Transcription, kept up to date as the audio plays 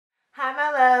Hi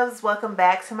my loves, welcome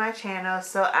back to my channel.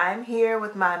 So I'm here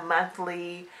with my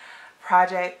monthly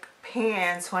Project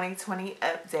Pan 2020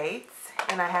 updates,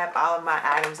 and I have all of my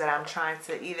items that I'm trying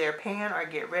to either pan or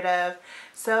get rid of.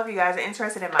 So if you guys are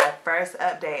interested in my first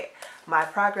update, my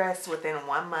progress within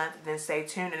 1 month, then stay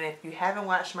tuned. And if you haven't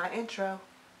watched my intro,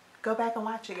 go back and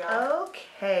watch it, y'all.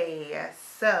 Okay,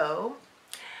 so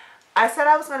I said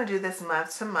I was going to do this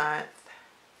month to month.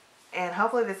 And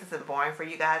hopefully this isn't boring for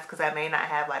you guys, because I may not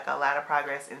have like a lot of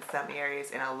progress in some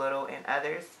areas and a little in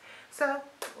others. So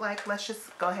like, let's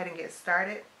just go ahead and get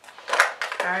started.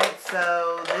 Alright,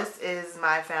 so this is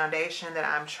my foundation that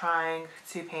I'm trying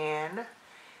to pan.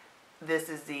 This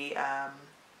is the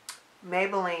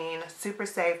Maybelline Super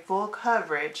Safe Full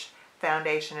Coverage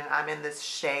Foundation, and I'm in this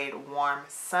shade Warm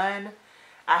Sun.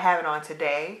 I have it on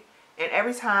today. And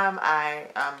every time I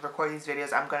record these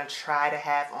videos, I'm going to try to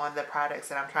have on the products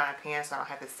that I'm trying to pan, so I don't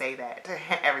have to say that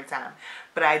every time.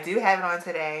 But I do have it on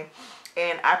today.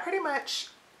 And I pretty much,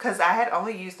 because I had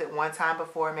only used it one time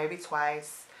before, maybe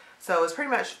twice. So it's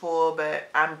pretty much full, but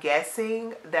I'm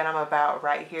guessing that I'm about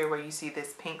right here where you see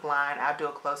this pink line. I'll do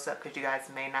a close-up because you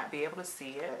guys may not be able to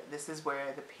see it. This is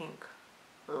where the pink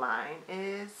line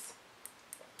is.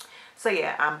 So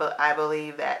yeah, I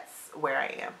believe that's where I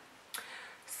am.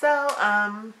 So,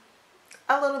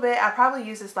 a little bit. I probably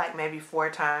use this like maybe 4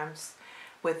 times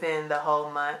within the whole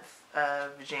month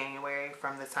of January,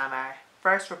 from the time I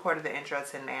first recorded the intro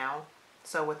to now.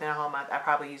 So within a whole month, I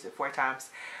probably use it 4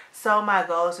 times. So my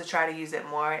goal is to try to use it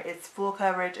more. It's full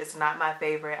coverage. It's not my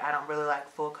favorite. I don't really like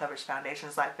full coverage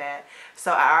foundations like that.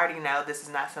 So I already know this is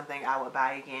not something I would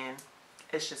buy again.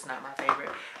 It's just not my favorite.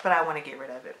 But I want to get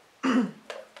rid of it.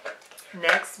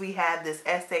 Next, we have this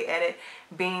Estee Edit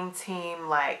Beam Team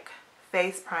like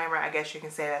face primer. I guess you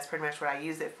can say that's pretty much what I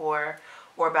use it for,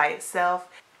 or by itself.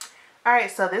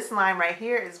 Alright, so this line right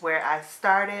here is where I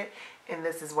started, and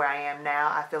this is where I am now.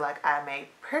 I feel like I made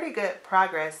pretty good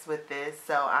progress with this,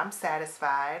 so I'm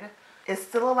satisfied. It's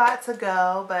still a lot to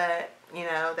go, but you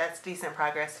know, that's decent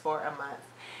progress for a month.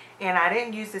 And I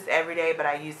didn't use this every day, but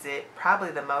I used it probably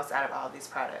the most out of all these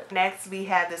products. Next, we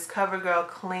have this CoverGirl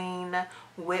Clean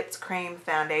Whipped Cream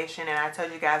Foundation. And I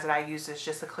told you guys that I use this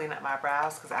just to clean up my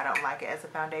brows because I don't like it as a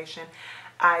foundation.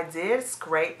 I did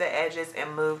scrape the edges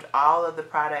and moved all of the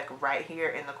product right here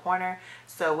in the corner.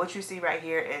 So what you see right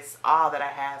here is all that I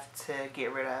have to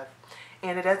get rid of.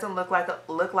 And it doesn't look like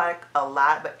a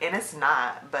lot, and it's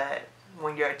not. But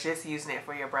when you're just using it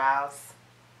for your brows,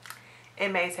 it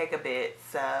may take a bit,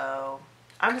 so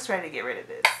I'm just ready to get rid of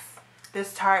this.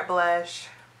 This Tarte blush,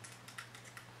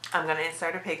 I'm going to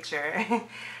insert a picture.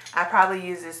 I probably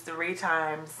use this 3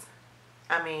 times.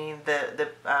 I mean, the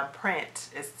print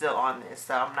is still on this,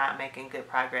 so I'm not making good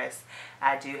progress.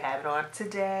 I do have it on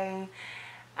today.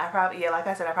 Yeah, like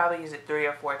I said, I probably use it 3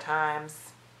 or 4 times.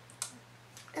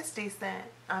 It's decent.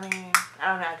 I mean, I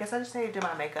don't know. I guess I just need to do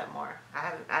my makeup more.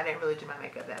 I didn't really do my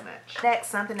makeup that much. Next,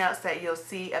 something else that you'll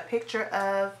see a picture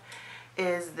of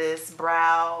is this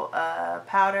brow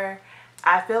powder.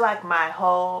 I feel like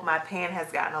my pan has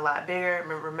gotten a lot bigger.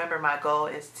 Remember, my goal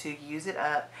is to use it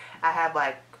up. I have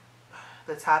like,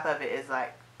 the top of it is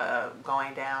like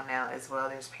going down now as well.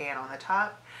 There's pan on the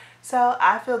top. So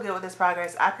I feel good with this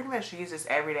progress. I pretty much use this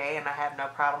every day, and I have no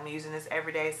problem using this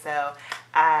every day. So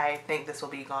I think this will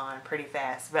be gone pretty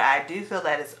fast. But I do feel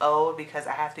that it's old because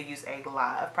I have to use a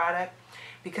lot of product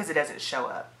because it doesn't show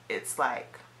up. It's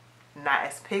like not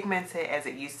as pigmented as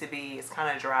it used to be. It's kind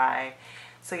of dry.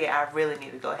 So yeah, I really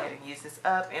need to go ahead and use this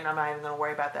up, and I'm not even going to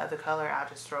worry about the other color. I'll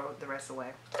just throw the rest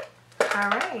away.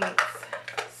 Alright,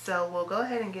 so we'll go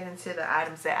ahead and get into the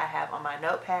items that I have on my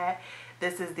notepad.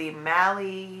 This is the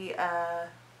Mally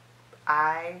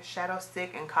eyeshadow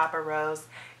stick in Copper Rose.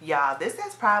 Y'all, this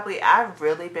has probably, I've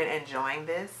really been enjoying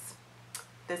this.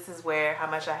 This is how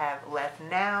much I have left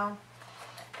now.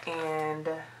 And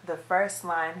the first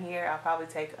line here, I'll probably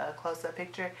take a close-up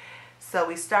picture. So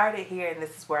we started here, and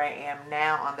this is where I am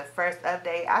now on the first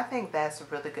update. I think that's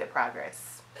really good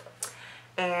progress.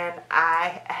 And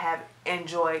I have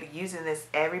enjoyed using this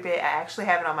every bit. I actually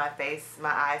have it on my face, my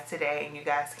eyes today, and you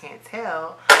guys can't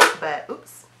tell, but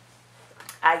oops.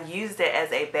 I used it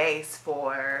as a base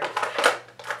for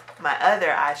my other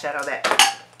eyeshadow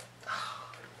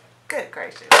good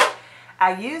gracious.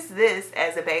 I used this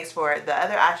as a base for the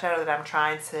other eyeshadow that I'm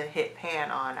trying to hit pan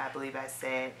on, I believe I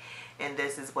said. And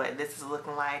this is what this is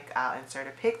looking like. I'll insert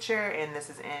a picture, and this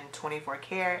is in 24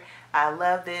 karat. I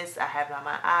love this. I have it on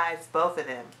my eyes, both of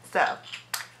them. So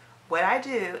what I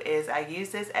do is I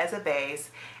use this as a base,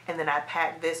 and then I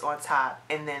pack this on top.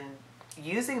 And then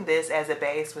using this as a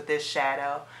base with this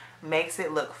shadow, makes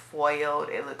it look foiled.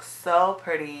 It looks so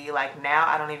pretty. Like now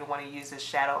I don't even want to use this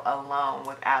shadow alone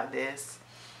without this.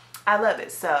 I love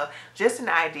it. So just an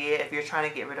idea, if you're trying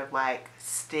to get rid of like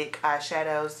stick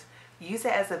eyeshadows, use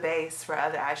it as a base for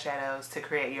other eyeshadows to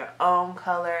create your own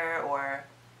color or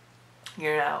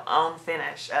your own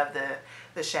finish of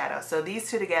the shadow. So these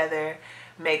two together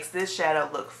makes this shadow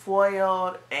look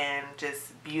foiled and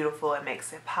just beautiful. It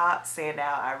makes it pop, stand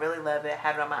out. I really love it. I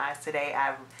have it on my eyes today.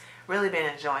 I've really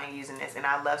been enjoying using this, and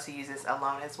I love to use this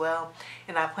alone as well.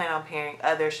 And I plan on pairing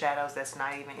other shadows that's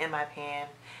not even in my pan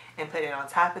and put it on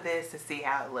top of this to see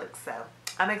how it looks. So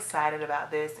I'm excited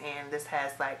about this, and this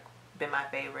has like been my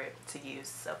favorite to use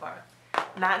so far.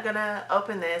 Not gonna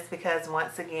open this because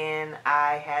once again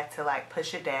I had to like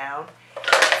push it down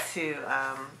to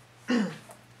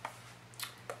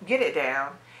get it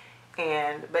down.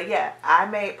 But yeah, I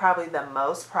made probably the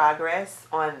most progress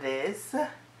on this.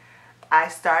 I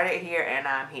started here and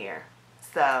I'm here.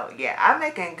 So yeah, I'm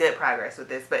making good progress with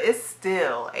this, but it's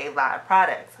still a lot of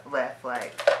products left.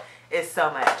 Like, it's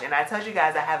so much. And I told you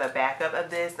guys I have a backup of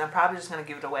this. I'm probably just going to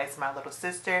give it away to my little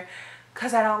sister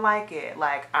because I don't like it.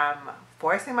 Like, I'm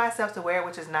forcing myself to wear it,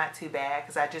 which is not too bad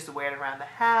because I just wear it around the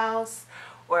house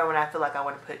or when I feel like I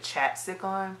want to put chapstick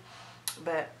on.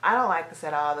 But I don't like this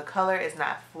at all. The color is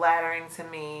not flattering to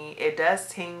me. It does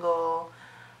tingle.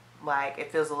 Like,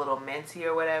 it feels a little minty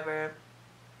or whatever.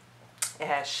 It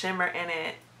has shimmer in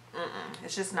it.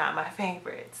 It's just not my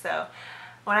favorite. So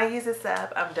when I use this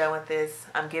up, I'm done with this.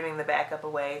 I'm giving the backup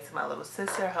away to my little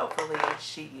sister. Hopefully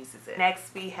she uses it.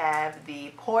 Next we have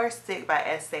the Pore Stick by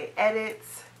Estee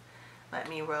Edits. Let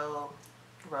me roll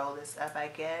this up, I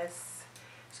guess,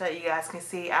 so that you guys can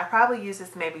see. I probably use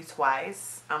this maybe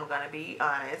twice. I'm gonna be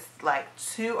honest, like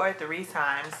 2 or 3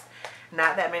 times.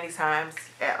 Not that many times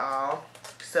at all.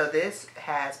 So this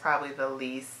has probably the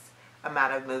least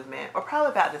amount of movement, or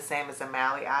probably about the same as a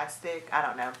Mally eye stick. I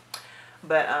don't know.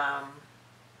 But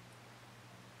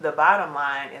the bottom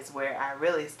line is where I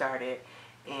really started,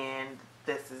 and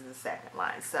this is the second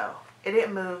line. So it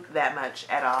didn't move that much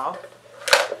at all.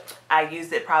 I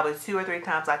used it probably 2 or 3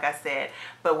 times, like I said,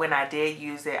 but when I did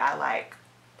use it, I like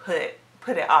put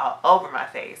it all over my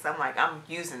face. I'm like, I'm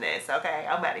using this, okay?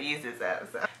 I'm about to use this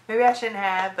up. So maybe I shouldn't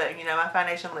have, but you know, my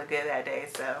foundation looked good that day,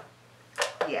 so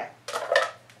yeah.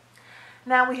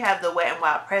 Now we have the Wet n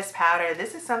Wild pressed powder.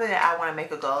 This is something that I want to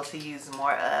make a goal to use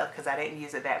more of because I didn't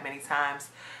use it that many times.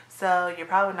 So you're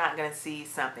probably not going to see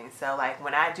something. So like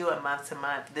when I do it month to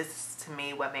month, this is to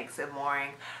me what makes it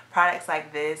boring. Products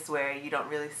like this where you don't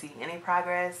really see any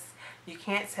progress, you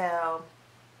can't tell.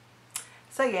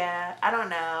 So yeah, I don't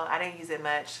know. I didn't use it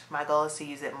much. My goal is to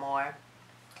use it more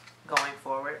going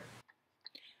forward.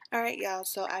 Alright y'all,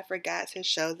 so I forgot to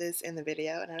show this in the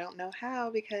video, and I don't know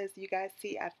how because you guys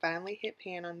see I finally hit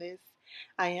pan on this.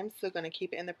 I am still going to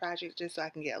keep it in the project just so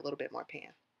I can get a little bit more pan.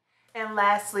 And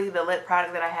lastly, the lip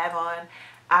product that I have on,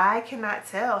 I cannot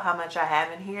tell how much I have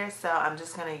in here, so I'm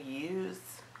just going to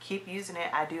keep using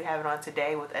it. I do have it on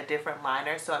today with a different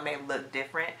liner, so it may look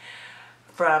different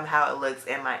from how it looks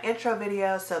in my intro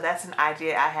video. So that's an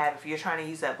idea I have. If you're trying to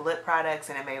use up lip products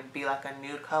and it may be like a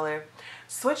nude color,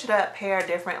 switch it up, pair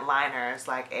different liners,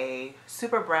 like a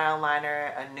super brown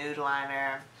liner, a nude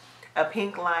liner, a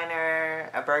pink liner,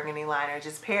 a burgundy liner.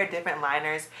 Just pair different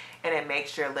liners and it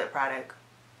makes your lip product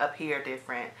appear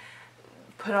different.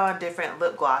 Put on different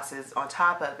lip glosses on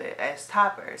top of it as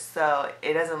toppers, so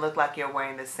it doesn't look like you're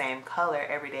wearing the same color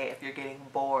every day if you're getting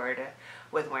bored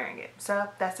with wearing it. So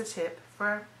that's a tip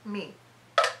for me.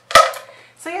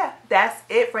 So yeah, that's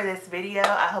it for this video.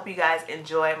 I hope you guys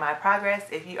enjoyed my progress.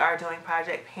 If you are doing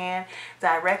Project Pan,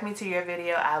 direct me to your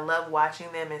video. I love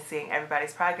watching them and seeing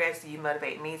everybody's progress. You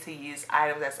motivate me to use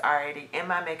items that's already in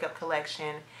my makeup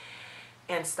collection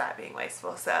and stop being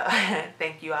wasteful. So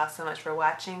thank you all so much for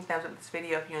watching. Thumbs up this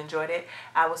video if you enjoyed it.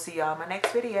 I will see y'all in my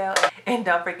next video. And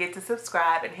don't forget to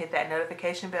subscribe and hit that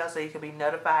notification bell so you can be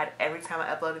notified every time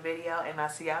I upload a video. And I'll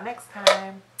see y'all next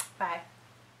time. Bye.